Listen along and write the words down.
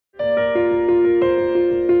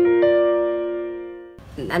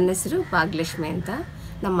ನನ್ನ ಹೆಸರು ಭಾಗ್ಯಲಕ್ಷ್ಮಿ ಅಂತ,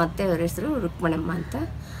 ನಮ್ಮ ಅತ್ತೆಯವ್ರ ಹೆಸರು ರುಕ್ಮಣಮ್ಮ ಅಂತ.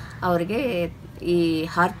 ಅವರಿಗೆ ಈ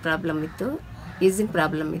ಹಾರ್ಟ್ ಪ್ರಾಬ್ಲಮ್ ಇತ್ತು, ಈಸಿಂಗ್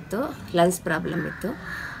ಪ್ರಾಬ್ಲಮ್ ಇತ್ತು, ಲಂಗ್ಸ್ ಪ್ರಾಬ್ಲಮ್ ಇತ್ತು.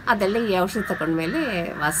 ಅದೆಲ್ಲ ಈ ಔಷಧಿ ತಗೊಂಡ್ಮೇಲೆ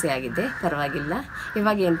ವಾಸಿಯಾಗಿದೆ, ಪರವಾಗಿಲ್ಲ.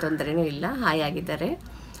 ಇವಾಗ ಏನು ತೊಂದರೆನೂ ಇಲ್ಲ, ಹಾಯಾಗಿದ್ದಾರೆ.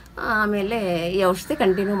 ಆಮೇಲೆ ಈ ಔಷಧಿ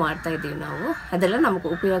ಕಂಟಿನ್ಯೂ ಮಾಡ್ತಾಯಿದ್ದೀವಿ ನಾವು. ಅದೆಲ್ಲ ನಮಗೆ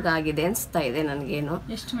ಉಪಯೋಗ ಆಗಿದೆ ಅನಿಸ್ತಾ ಇದೆ ನನಗೇನು.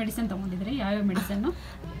 ಎಷ್ಟು ಮೆಡಿಸಿನ್ ತೊಗೊಂಡಿದ್ರಿ? ಯಾವ್ಯಾವ ಮೆಡಿಸನ್ನು?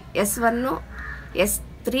 S1,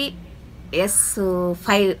 S3,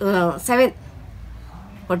 S5, 7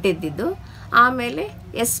 ಕೊಟ್ಟಿದ್ದಿದ್ದು. ಆಮೇಲೆ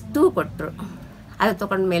S2 ಕೊಟ್ಟರು. ಅದು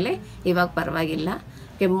ತೊಗೊಂಡ್ಮೇಲೆ ಇವಾಗ ಪರವಾಗಿಲ್ಲ,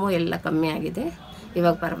 ಕೆಮ್ಮು ಎಲ್ಲ ಕಮ್ಮಿ ಆಗಿದೆ,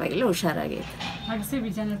 ಇವಾಗ ಪರವಾಗಿಲ್ಲ, ಹುಷಾರಾಗಿದೆ. ಅಗಸೆ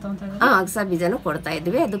ಬೀಜನ ತೊಗೊತಾ? ಅಗಸೆ ಬೀಜನೂ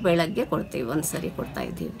ಕೊಡ್ತಾಯಿದ್ವಿ, ಅದು ಬೆಳಗ್ಗೆ ಕೊಡ್ತೀವಿ, ಒಂದು ಸರಿ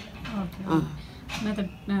ಕೊಡ್ತಾಯಿದ್ದೀವಿ. ಮತ್ತು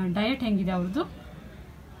ಡಯಟ್ ಹೆಂಗಿದೆ ಅವ್ರದ್ದು?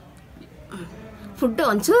 ಫುಡ್ಡು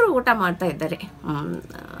ಒಂಚೂರು ಊಟ ಮಾಡ್ತಾ ಇದ್ದಾರೆ,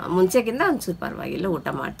 ಮುಂಚೆಗಿಂತ ಒಂಚೂರು ಪರವಾಗಿಲ್ಲ, ಊಟ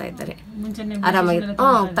ಮಾಡ್ತಾ ಇದ್ದಾರೆ, ಆರಾಮಾಗಿ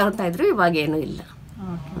ತಗೊಳ್ತಾ ಇದ್ರು. ಇವಾಗ ಏನೂ ಇಲ್ಲ.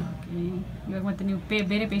 ಇವಾಗ ಮತ್ತೆ ನೀವು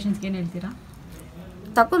ಬೇರೆ ಪೇಷಂಟ್ಸ್ಗೆ ಏನು ಹೇಳ್ತೀರಾ?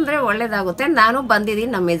 ತಗೊಂಡ್ರೆ ಒಳ್ಳೇದಾಗುತ್ತೆ. ನಾನು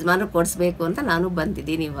ಬಂದಿದ್ದೀನಿ, ನಮ್ಮ ಯಜಮಾನ್ರು ಕೊಡಿಸ್ಬೇಕು ಅಂತ ನಾನು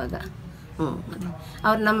ಬಂದಿದ್ದೀನಿ ಇವಾಗ.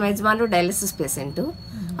 ಅವ್ರು ನಮ್ಮ ಯಜಮಾನ್ರು ಡಯಾಲಿಸಿಸ್ ಪೇಷೆಂಟು,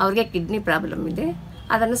 ಅವ್ರಿಗೆ ಕಿಡ್ನಿ ಪ್ರಾಬ್ಲಮ್ ಇದೆ,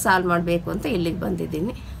 ಅದನ್ನು ಸಾಲ್ವ್ ಮಾಡಬೇಕು ಅಂತ ಇಲ್ಲಿಗೆ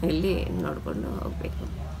ಬಂದಿದ್ದೀನಿ. ಇಲ್ಲಿ ನೋಡಿಕೊಂಡು ಹೋಗಬೇಕು.